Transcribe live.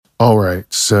All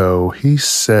right, so he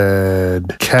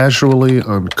said casually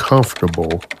uncomfortable,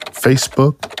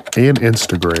 Facebook and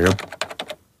Instagram,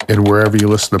 and wherever you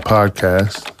listen to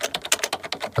podcasts.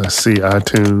 I see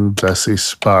iTunes, I see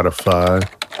Spotify.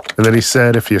 And then he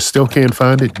said, if you still can't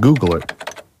find it, Google it.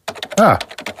 Ah,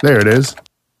 there it is.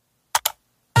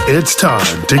 It's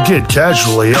time to get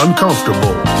casually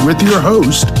uncomfortable with your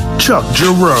host, Chuck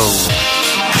Jerome.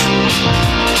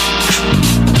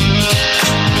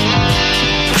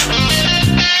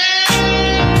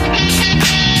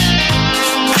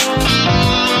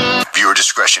 Viewer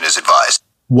discretion is advised.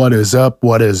 What is up?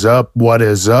 What is up? What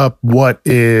is up? What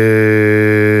is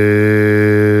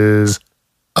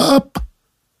up?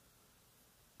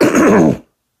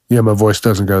 Yeah, my voice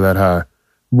doesn't go that high.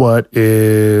 What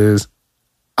is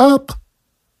up?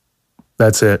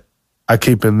 That's it. I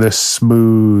keep in this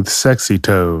smooth, sexy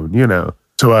tone,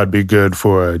 so I'd be good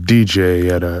for a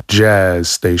DJ at a jazz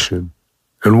station.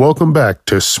 And welcome back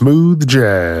to Smooth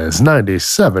Jazz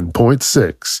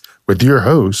 97.6 with your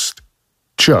host,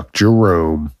 Chuck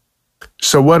Jerome.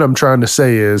 So what I'm trying to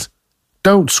say is,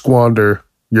 don't squander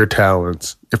your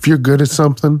talents. If you're good at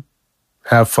something,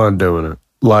 have fun doing it.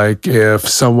 Like if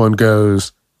someone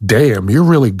goes, damn, you're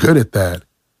really good at that,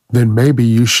 then maybe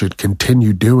you should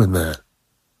continue doing that.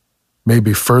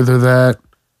 Maybe further that,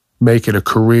 make it a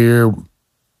career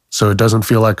so it doesn't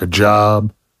feel like a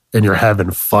job and you're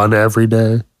having fun every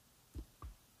day.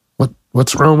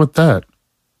 What's wrong with that?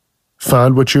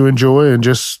 Find what you enjoy and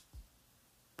just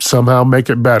somehow make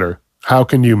it better. How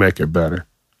can you make it better?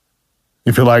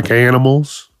 If you like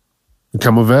animals,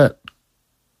 become a vet.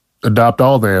 Adopt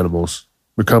all the animals.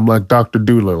 Become like Dr.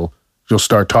 Doolittle. You'll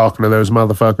start talking to those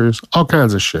motherfuckers. All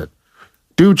kinds of shit.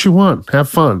 Do what you want. Have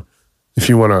fun. If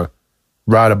you want to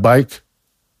ride a bike,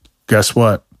 guess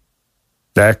what?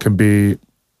 That can be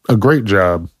a great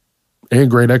job and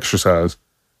great exercise.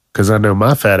 Because I know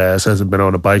my fat ass hasn't been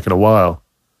on a bike in a while.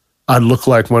 I'd look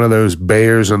like one of those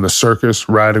bears in the circus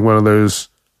riding one of those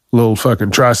little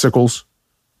fucking tricycles.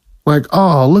 Like,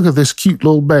 oh, look at this cute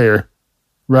little bear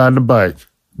riding a bike.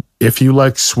 If you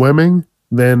like swimming,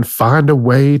 then find a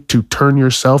way to turn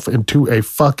yourself into a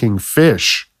fucking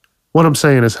fish. What I'm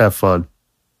saying is have fun.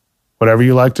 Whatever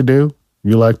you like to do,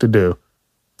 you like to do.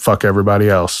 Fuck everybody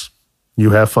else.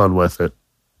 You have fun with it.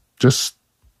 Just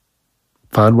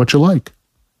find what you like.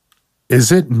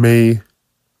 Is it me,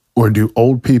 or do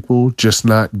old people just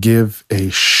not give a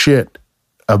shit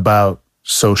about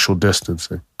social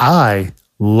distancing? I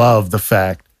love the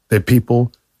fact that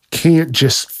people can't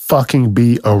just fucking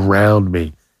be around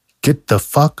me. Get the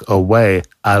fuck away.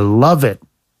 I love it.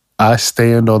 I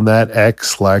stand on that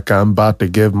X like I'm about to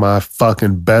give my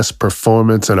fucking best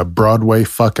performance in a Broadway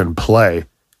fucking play.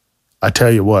 I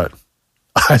tell you what,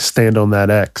 I stand on that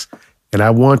X. And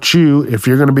I want you, if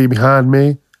you're going to be behind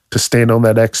me, to stand on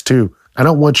that X too. I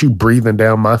don't want you breathing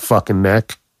down my fucking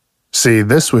neck. See,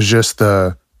 this was just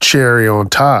the cherry on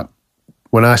top.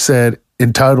 When I said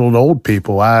entitled old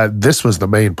people, this was the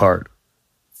main part.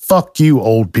 Fuck you,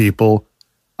 old people.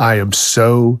 I am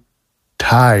so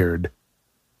tired,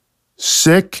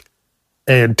 sick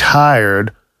and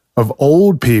tired of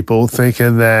old people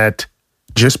thinking that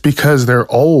just because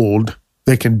they're old,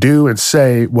 they can do and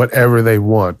say whatever they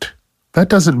want. That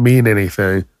doesn't mean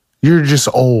anything. You're just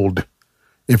old.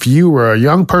 If you were a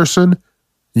young person,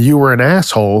 you were an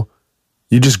asshole.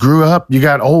 You just grew up, you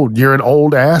got old. You're an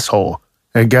old asshole.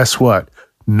 And guess what?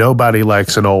 Nobody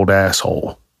likes an old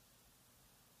asshole.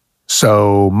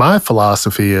 So my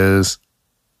philosophy is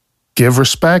give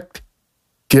respect,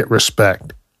 get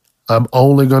respect. I'm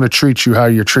only going to treat you how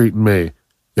you're treating me.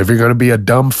 If you're going to be a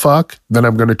dumb fuck, then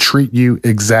I'm going to treat you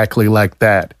exactly like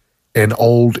that. An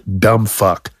old dumb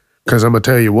fuck. Because I'm going to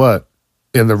tell you what,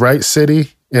 in the right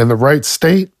city, in the right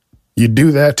state, you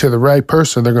do that to the right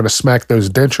person, they're going to smack those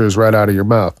dentures right out of your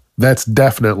mouth. That's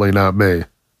definitely not me.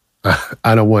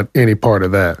 I don't want any part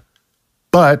of that.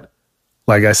 But,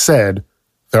 like I said,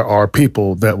 there are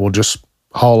people that will just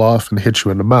haul off and hit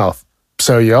you in the mouth.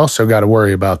 So you also got to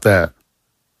worry about that.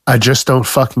 I just don't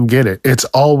fucking get it. It's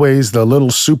always the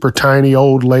little super tiny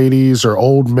old ladies or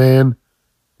old men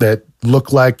that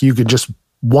look like you could just,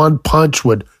 one punch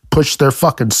would push their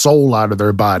fucking soul out of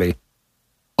their body.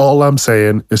 All I'm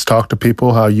saying is talk to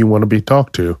people how you want to be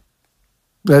talked to.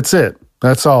 That's it.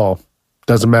 That's all.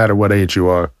 Doesn't matter what age you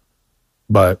are.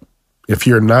 But if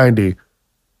you're 90,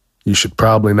 you should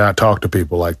probably not talk to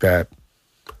people like that.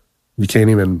 You can't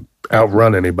even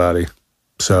outrun anybody.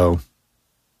 So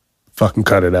fucking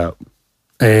cut it out.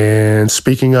 And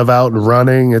speaking of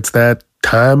outrunning, it's that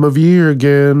time of year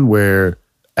again where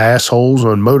assholes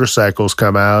on motorcycles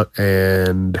come out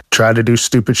and try to do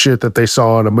stupid shit that they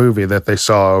saw in a movie that they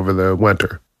saw over the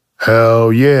winter.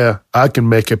 Hell yeah, I can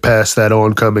make it past that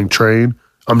oncoming train.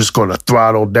 I'm just going to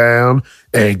throttle down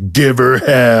and give her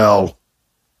hell.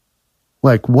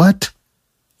 Like, what?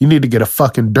 You need to get a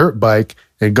fucking dirt bike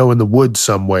and go in the woods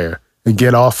somewhere and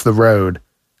get off the road.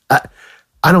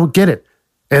 I don't get it.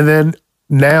 And then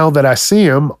now that I see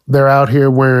them, they're out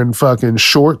here wearing fucking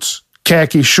shorts,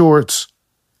 khaki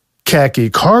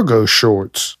cargo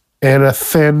shorts, and a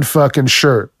thin fucking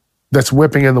shirt that's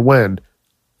whipping in the wind.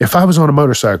 If I was on a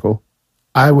motorcycle,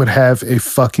 I would have a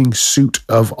fucking suit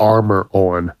of armor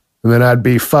on. And then I'd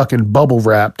be fucking bubble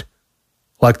wrapped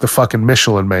like the fucking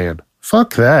Michelin Man.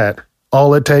 Fuck that.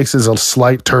 All it takes is a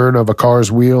slight turn of a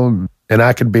car's wheel and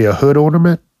I could be a hood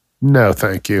ornament? No,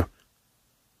 thank you.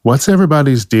 What's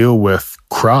everybody's deal with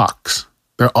Crocs?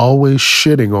 They're always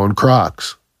shitting on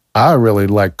Crocs. I really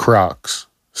like Crocs,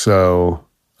 so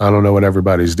I don't know what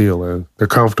everybody's deal is. They're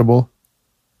comfortable.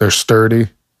 They're sturdy.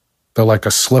 They're like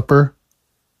a slipper.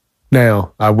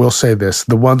 Now, I will say this.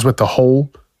 The ones with the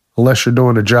hole, unless you're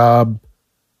doing a job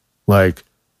like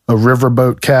a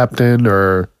riverboat captain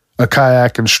or a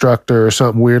kayak instructor or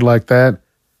something weird like that,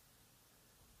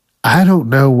 I don't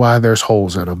know why there's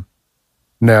holes in them.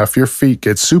 Now, if your feet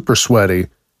get super sweaty,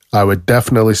 I would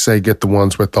definitely say get the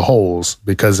ones with the holes,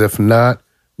 because if not,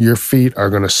 your feet are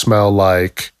going to smell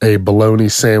like a bologna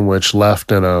sandwich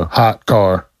left in a hot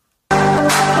car.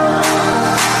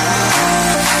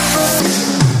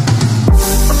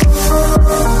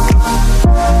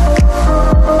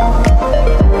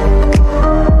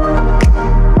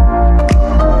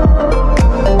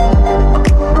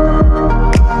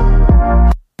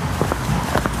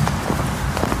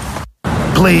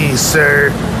 Please, sir,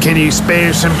 can you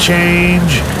spare some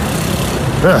change?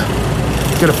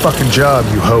 Get a fucking job,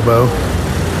 you hobo.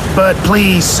 But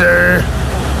please, sir,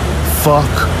 fuck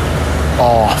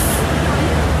off.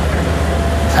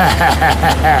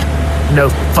 No,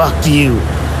 fuck you.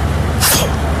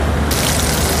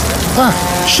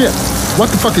 Shit. What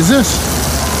the fuck is this?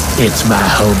 It's my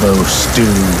hobo stew.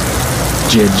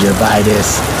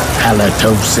 Gingivitis,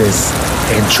 halitosis,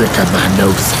 and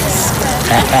trichomoniasis.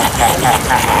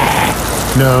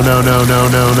 No.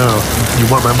 You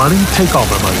want my money? Take all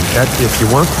my money. If you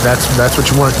want, that's what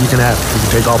you want. You can have it. You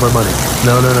can take all my money.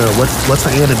 No. What's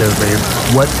the antidote, man?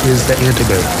 What is the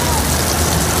antidote?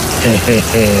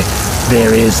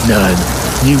 There is none.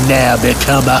 You now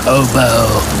become a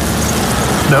hobo.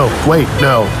 No, wait,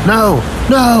 no.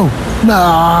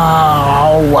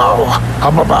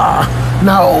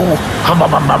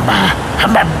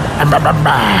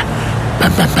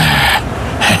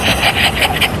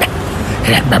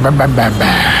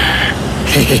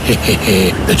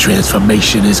 The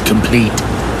transformation is complete.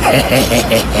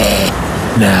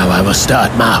 Now I will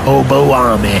start my hobo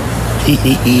army.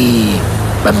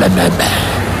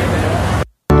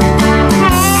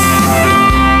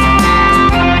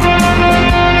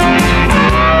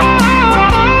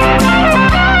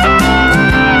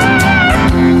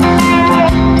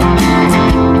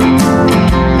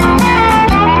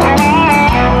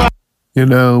 You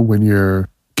know, when you're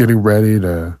getting ready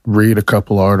to read a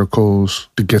couple articles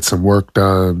to get some work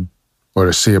done or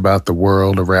to see about the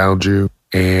world around you,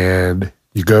 and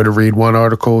you go to read one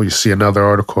article, you see another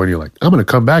article, and you're like, I'm going to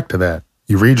come back to that.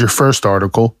 You read your first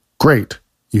article, great.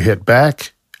 You hit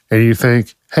back, and you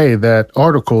think, hey, that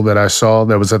article that I saw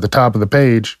that was at the top of the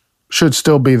page should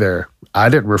still be there. I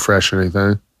didn't refresh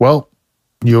anything. Well,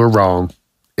 you're wrong.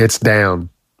 It's down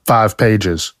 5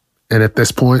 pages. And at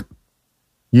this point,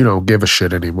 you don't give a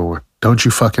shit anymore. Don't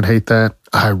you fucking hate that?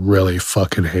 I really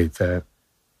fucking hate that.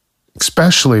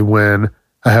 Especially when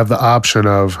I have the option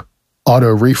of auto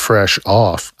refresh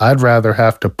off. I'd rather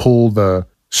have to pull the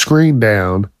screen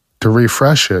down to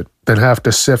refresh it than have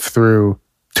to sift through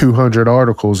 200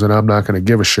 articles that I'm not going to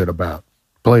give a shit about.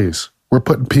 Please. We're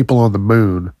putting people on the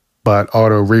moon, but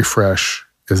auto refresh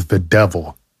is the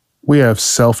devil. We have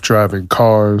self-driving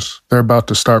cars. They're about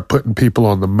to start putting people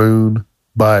on the moon,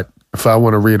 but if I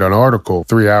want to read an article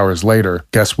 3 hours later,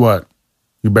 guess what?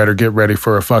 You better get ready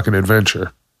for a fucking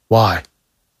adventure. Why?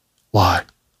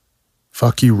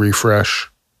 Fuck you, refresh.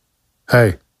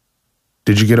 Hey,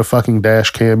 did you get a fucking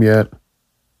dash cam yet?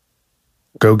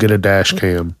 Go get a dash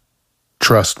cam.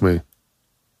 Trust me.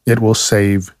 It will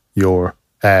save your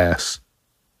ass.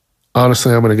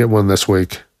 Honestly, I'm going to get one this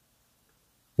week.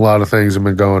 A lot of things have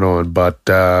been going on, but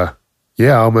I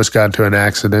almost got into an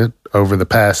accident over the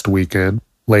past weekend.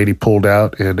 Lady pulled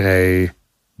out in a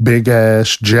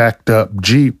big-ass, jacked-up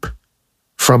Jeep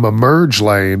from a merge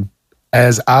lane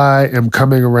as I am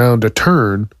coming around a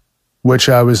turn which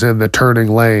I was in the turning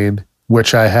lane,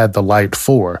 which I had the light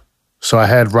for. So I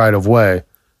had right of way,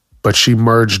 but she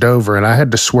merged over and I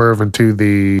had to swerve into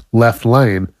the left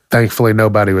lane. Thankfully,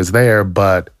 nobody was there,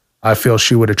 but I feel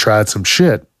she would have tried some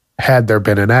shit had there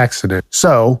been an accident.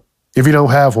 So if you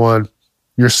don't have one,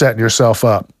 you're setting yourself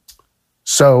up.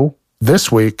 So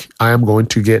this week, I am going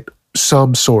to get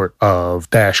some sort of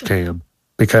dash cam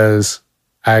because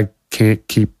I can't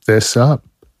keep this up.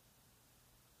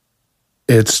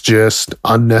 It's just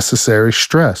unnecessary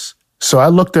stress. So I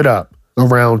looked it up.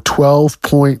 Around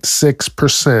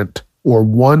 12.6% or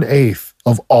 1/8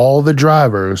 of all the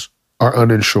drivers are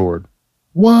uninsured.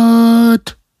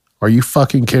 What? Are you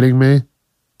fucking kidding me?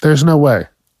 There's no way.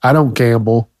 I don't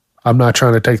gamble. I'm not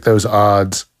trying to take those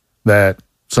odds that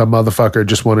some motherfucker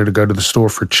just wanted to go to the store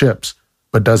for chips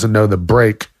but doesn't know the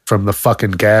brake from the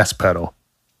fucking gas pedal.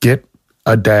 Get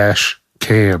a dash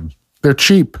cam. They're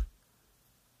cheap.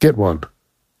 Get one.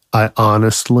 I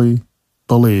honestly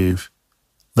believe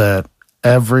that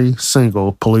every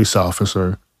single police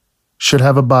officer should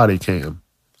have a body cam.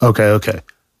 Okay.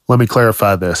 Let me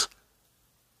clarify this.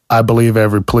 I believe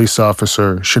every police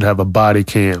officer should have a body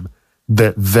cam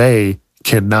that they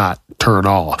cannot turn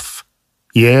off.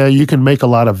 Yeah, you can make a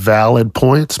lot of valid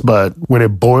points, but when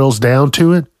it boils down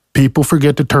to it, people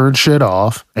forget to turn shit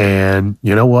off. And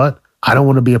you know what? I don't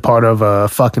want to be a part of a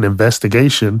fucking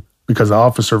investigation because the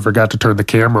officer forgot to turn the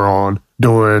camera on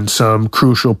during some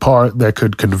crucial part that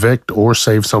could convict or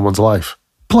save someone's life.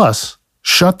 Plus,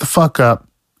 shut the fuck up.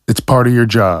 It's part of your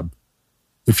job.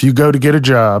 If you go to get a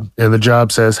job and the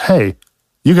job says, hey,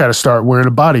 you got to start wearing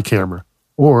a body camera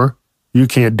or you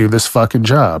can't do this fucking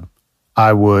job,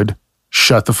 I would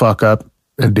shut the fuck up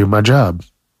and do my job.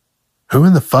 Who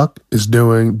in the fuck is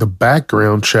doing the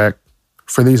background check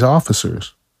for these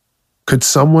officers? Could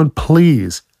someone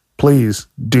please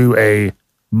do a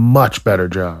much better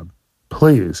job?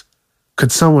 Please.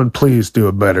 Could someone please do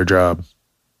a better job?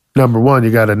 Number one,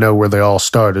 you got to know where they all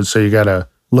started. So you got to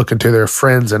look into their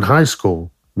friends in high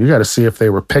school. You got to see if they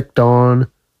were picked on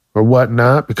or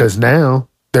whatnot, because now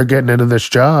they're getting into this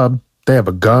job. They have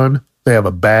a gun, they have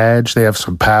a badge, they have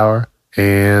some power,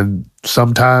 and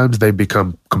sometimes they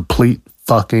become complete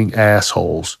fucking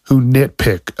assholes who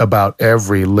nitpick about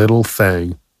every little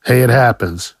thing. Hey, it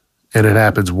happens, and it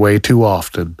happens way too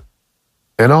often.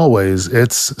 And always,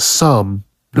 it's some,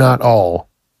 not all.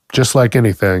 Just like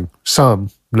anything, some,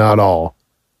 not all.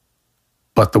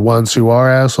 But the ones who are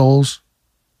assholes,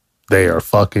 they are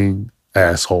fucking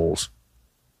assholes.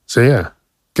 So yeah,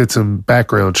 get some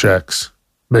background checks.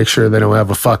 Make sure they don't have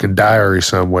a fucking diary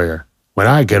somewhere. When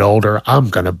I get older, I'm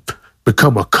going to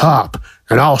become a cop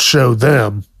and I'll show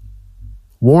them.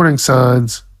 Warning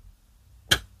signs.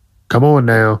 Come on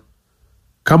now.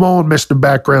 Come on, Mr.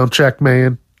 Background Check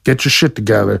Man. Get your shit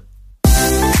together.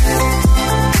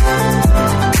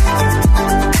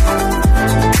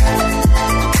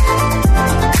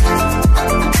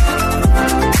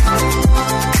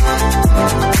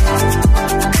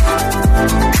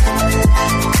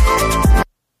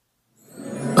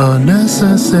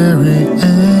 Unnecessary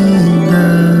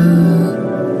anger.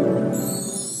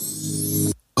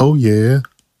 Oh yeah,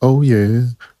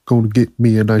 gonna get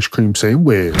me an ice cream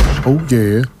sandwich.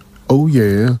 Oh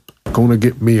yeah, gonna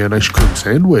get me an ice cream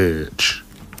sandwich.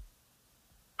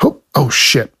 Oh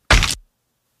shit.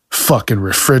 Fucking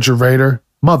refrigerator.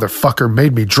 Motherfucker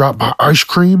made me drop my ice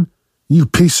cream. You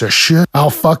piece of shit. I'll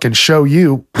fucking show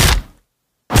you.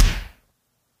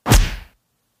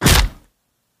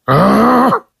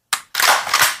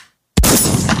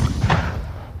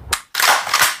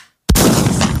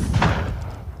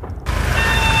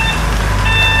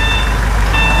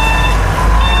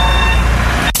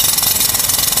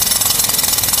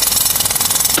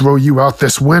 Throw you out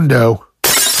this window.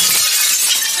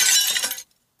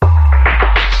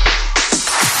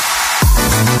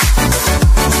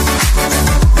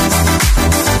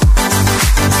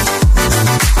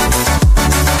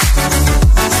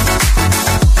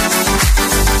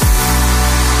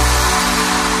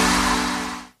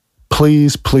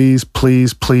 Please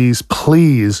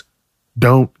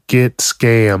don't get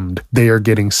scammed. They are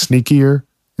getting sneakier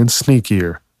and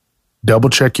sneakier. Double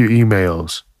check your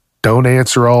emails. Don't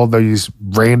answer all these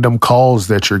random calls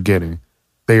that you're getting.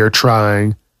 They are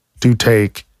trying to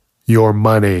take your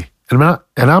money. And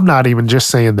I'm not even just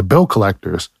saying the bill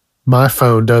collectors. My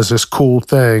phone does this cool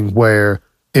thing where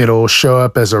it'll show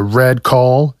up as a red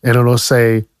call and it'll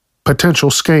say potential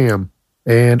scam.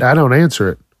 And I don't answer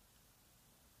it.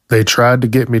 They tried to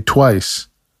get me twice.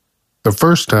 The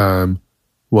first time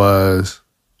was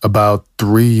about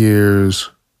 3 years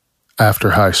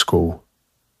after high school.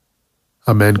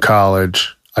 I'm in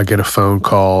college. I get a phone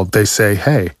call. They say,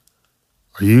 hey,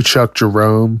 are you Chuck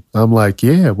Jerome? I'm like,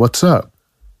 yeah, what's up?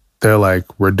 They're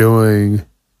like, we're doing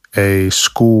a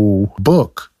school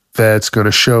book that's going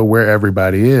to show where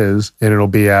everybody is, and it'll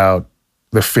be out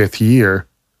the 5th year,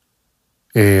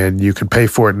 and you can pay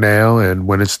for it now, and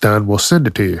when it's done, we'll send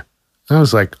it to you. I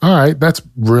was like, all right, that's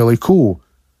really cool.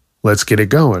 Let's get it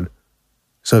going.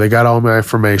 So they got all my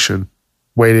information,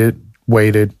 waited,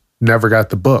 never got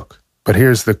the book. But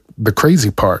here's the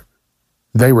crazy part.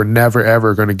 They were never,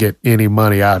 ever going to get any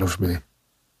money out of me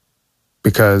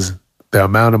because the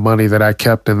amount of money that I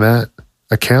kept in that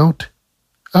account,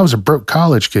 I was a broke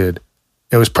college kid.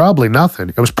 It was probably nothing.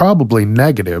 It was probably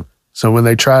negative. So when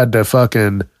they tried to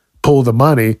fucking pull the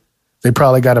money, they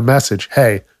probably got a message.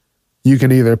 Hey, you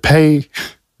can either pay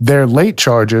their late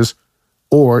charges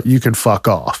or you can fuck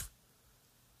off.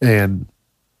 And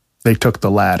they took the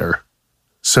latter.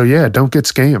 So yeah, don't get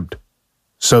scammed.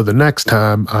 So the next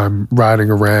time I'm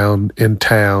riding around in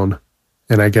town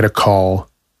and I get a call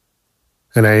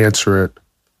and I answer it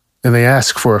and they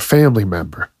ask for a family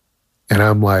member. And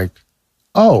I'm like,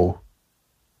 oh,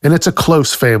 and it's a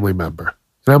close family member.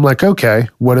 And I'm like, okay,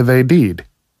 what do they need?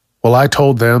 Well, I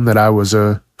told them that I was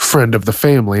a friend of the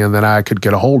family and that I could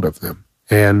get a hold of them.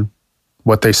 And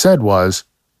what they said was,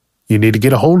 you need to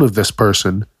get a hold of this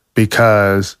person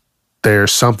because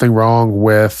there's something wrong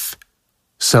with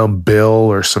some bill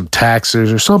or some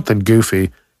taxes or something goofy,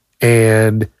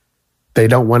 and they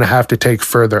don't want to have to take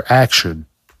further action.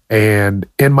 And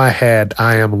in my head,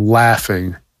 I am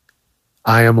laughing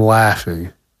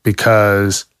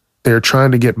because they're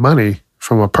trying to get money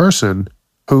from a person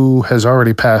who has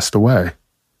already passed away.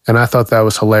 And I thought that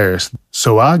was hilarious.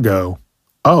 So I go,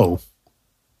 oh,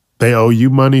 they owe you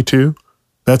money too?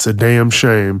 That's a damn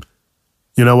shame.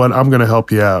 You know what? I'm going to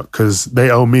help you out because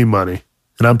they owe me money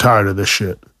and I'm tired of this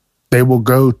shit. They will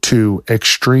go to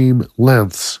extreme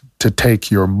lengths to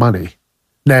take your money.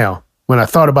 Now, when I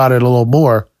thought about it a little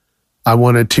more, I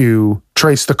wanted to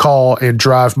trace the call and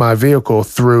drive my vehicle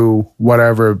through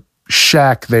whatever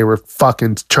shack they were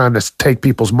fucking trying to take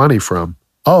people's money from.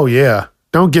 Oh yeah,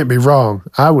 don't get me wrong.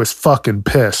 I was fucking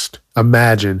pissed.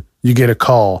 Imagine you get a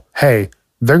call. Hey,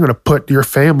 they're going to put your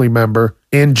family member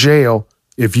in jail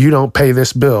if you don't pay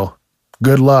this bill.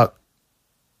 Good luck.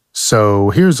 So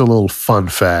here's a little fun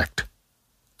fact.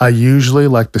 I usually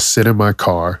like to sit in my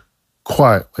car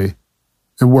quietly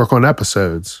and work on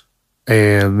episodes.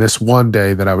 And this one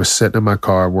day that I was sitting in my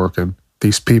car working,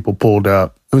 these people pulled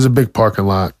up. It was a big parking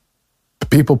lot. The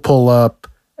people pull up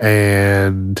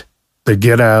and they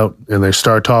get out and they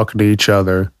start talking to each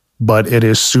other, but it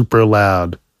is super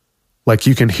loud. Like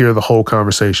you can hear the whole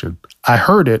conversation. I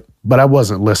heard it, but I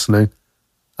wasn't listening.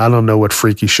 I don't know what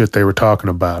freaky shit they were talking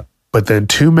about. But then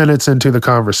 2 minutes into the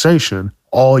conversation,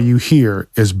 all you hear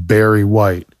is Barry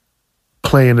White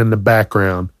playing in the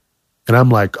background. And I'm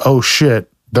like, oh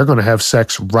shit, they're going to have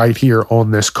sex right here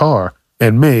on this car.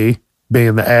 And me,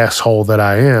 being the asshole that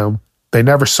I am, they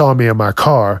never saw me in my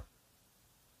car.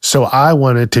 So I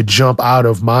wanted to jump out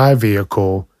of my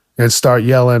vehicle and start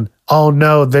yelling, oh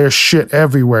no, there's shit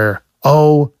everywhere.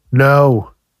 Oh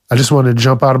no. I just wanted to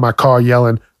jump out of my car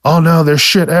yelling, oh no, there's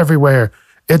shit everywhere.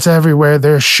 It's everywhere.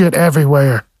 There's shit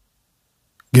everywhere.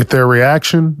 Get their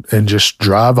reaction and just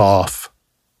drive off.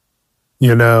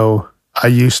 You know, I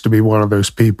used to be one of those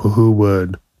people who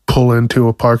would pull into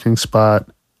a parking spot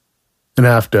and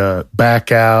have to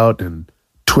back out and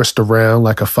twist around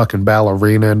like a fucking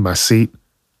ballerina in my seat.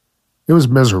 It was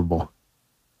miserable.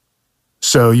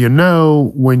 So, you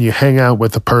know, when you hang out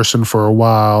with a person for a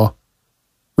while,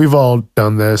 we've all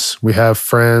done this. We have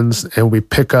friends and we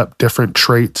pick up different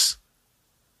traits,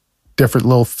 different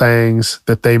little things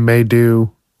that they may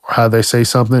do or how they say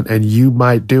something, and you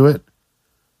might do it.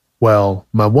 Well,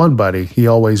 my one buddy, he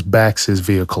always backs his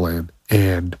vehicle in,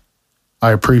 and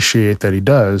I appreciate that he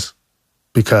does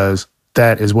because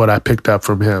that is what I picked up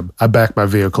from him. I back my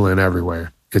vehicle in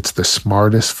everywhere. It's the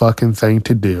smartest fucking thing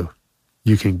to do.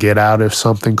 You can get out if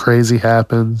something crazy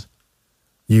happens.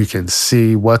 You can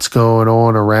see what's going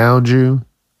on around you.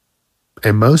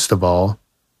 And most of all,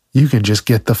 you can just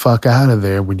get the fuck out of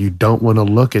there when you don't want to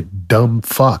look at dumb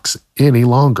fucks any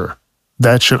longer.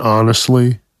 That should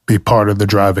honestly be part of the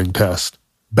driving test.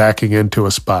 Backing into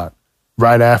a spot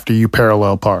right after you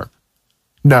parallel park.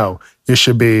 No, it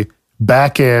should be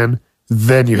back in,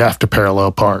 then you have to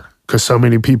parallel park. Because so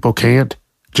many people can't.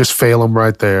 Just fail them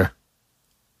right there.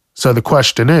 So the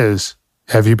question is,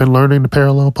 have you been learning to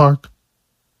parallel park?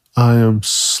 I am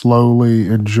slowly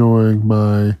enjoying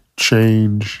my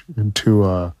change into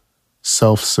a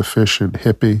self-sufficient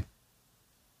hippie.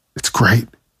 It's great.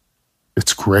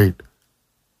 It's great.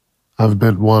 I've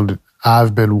been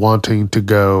I've been wanting to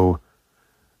go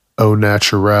au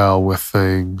naturale with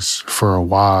things for a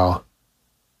while.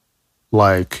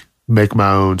 Like make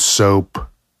my own soap,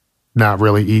 not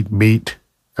really eat meat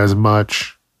as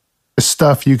much. The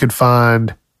stuff you could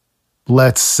find,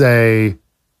 let's say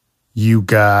you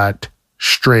got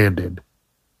stranded.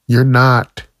 You're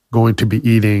not going to be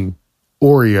eating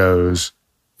Oreos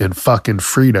and fucking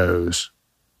Fritos.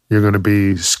 You're going to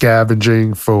be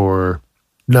scavenging for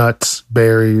nuts,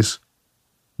 berries,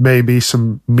 maybe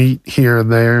some meat here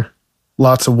and there,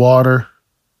 lots of water.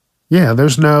 Yeah,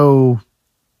 there's no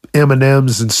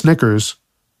M&Ms and Snickers.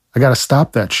 I got to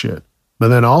stop that shit. But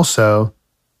then also,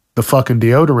 the fucking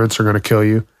deodorants are going to kill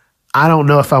you. I don't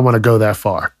know if I want to go that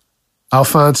far. I'll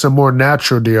find some more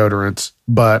natural deodorants,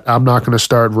 but I'm not going to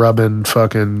start rubbing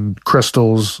fucking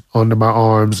crystals onto my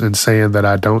arms and saying that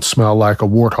I don't smell like a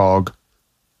warthog.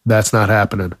 That's not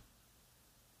happening.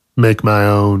 Make my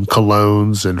own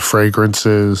colognes and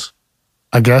fragrances.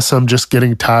 I guess I'm just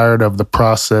getting tired of the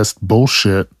processed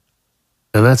bullshit,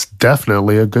 and that's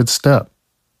definitely a good step.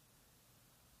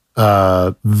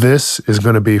 This is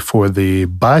going to be for the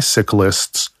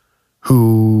bicyclists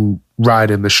who ride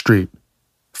in the street.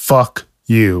 Fuck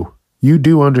you. You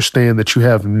do understand that you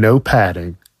have no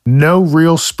padding, no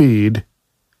real speed,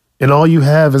 and all you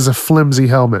have is a flimsy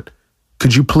helmet.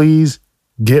 Could you please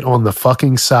get on the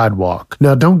fucking sidewalk?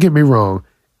 Now, don't get me wrong.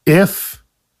 If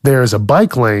there's a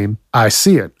bike lane, I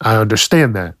see it. I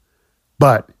understand that.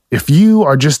 But if you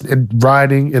are just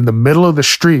riding in the middle of the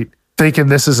street thinking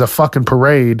this is a fucking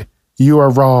parade, you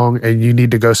are wrong and you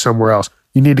need to go somewhere else.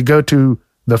 You need to go to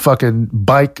the fucking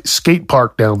bike skate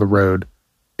park down the road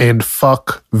and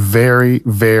fuck very,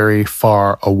 very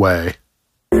far away.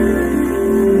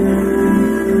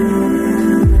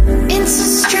 It's a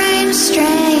strange,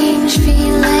 strange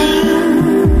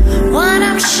feeling. One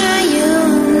I'm sure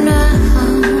you know.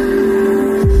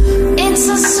 It's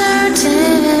a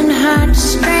certain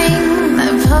heartstring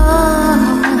that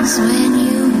pulls when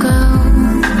you go.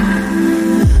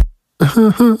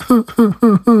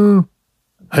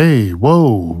 Hey,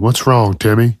 whoa, what's wrong,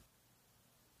 Timmy?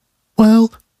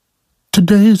 Well,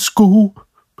 today at school,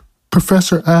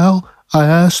 Professor Al, I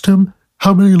asked him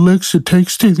how many licks it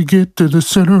takes to get to the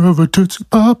center of a Tootsie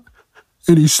Pop,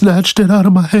 and he snatched it out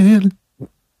of my hand.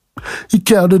 He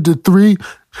counted to 3,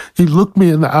 he looked me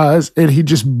in the eyes, and he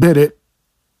just bit it.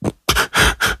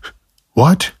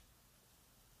 What?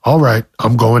 All right,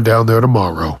 I'm going down there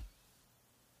tomorrow.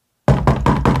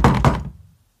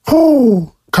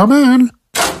 Oh, come in.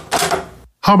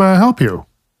 How may I help you?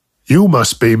 You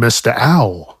must be Mr.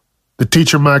 Owl, the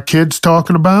teacher my kid's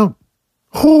talking about.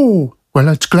 Oh, well,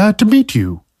 it's glad to meet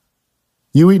you.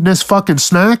 You eating his fucking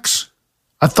snacks?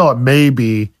 I thought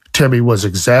maybe Timmy was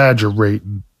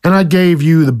exaggerating, and I gave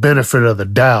you the benefit of the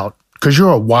doubt, because you're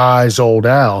a wise old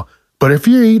owl. But if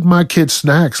you're eating my kid's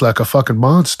snacks like a fucking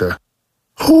monster,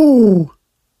 who?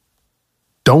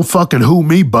 Don't fucking who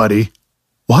me, buddy.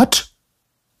 What?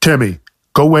 Timmy,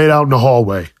 go wait out in the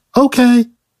hallway. Okay.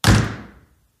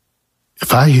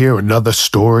 If I hear another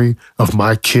story of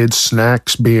my kid's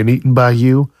snacks being eaten by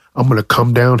you, I'm going to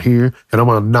come down here and I'm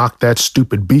going to knock that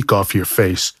stupid beak off your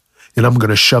face. And I'm going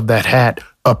to shove that hat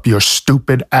up your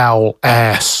stupid owl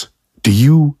ass. Do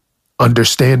you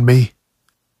understand me?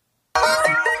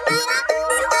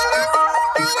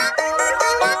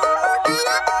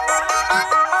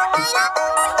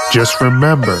 Just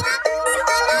remember,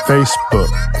 Facebook,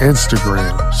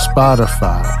 Instagram,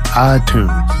 Spotify,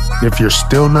 iTunes. If you're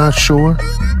still not sure,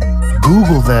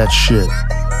 Google that shit.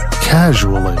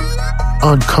 Casually.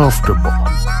 Uncomfortable.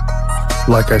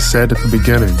 Like I said at the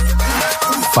beginning,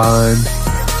 find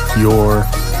your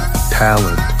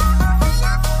talent.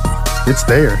 It's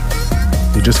there.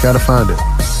 You just gotta find it.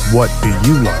 What do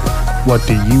you like? What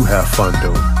do you have fun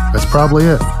doing? That's probably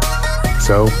it.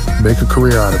 So, make a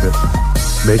career out of it.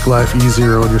 Make life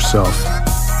easier on yourself.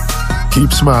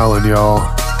 Keep smiling, y'all.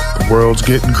 The world's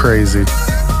getting crazy.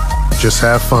 Just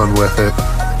have fun with it.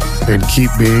 And keep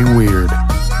being weird.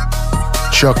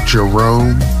 Chuck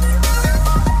Jerome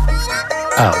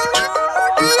out.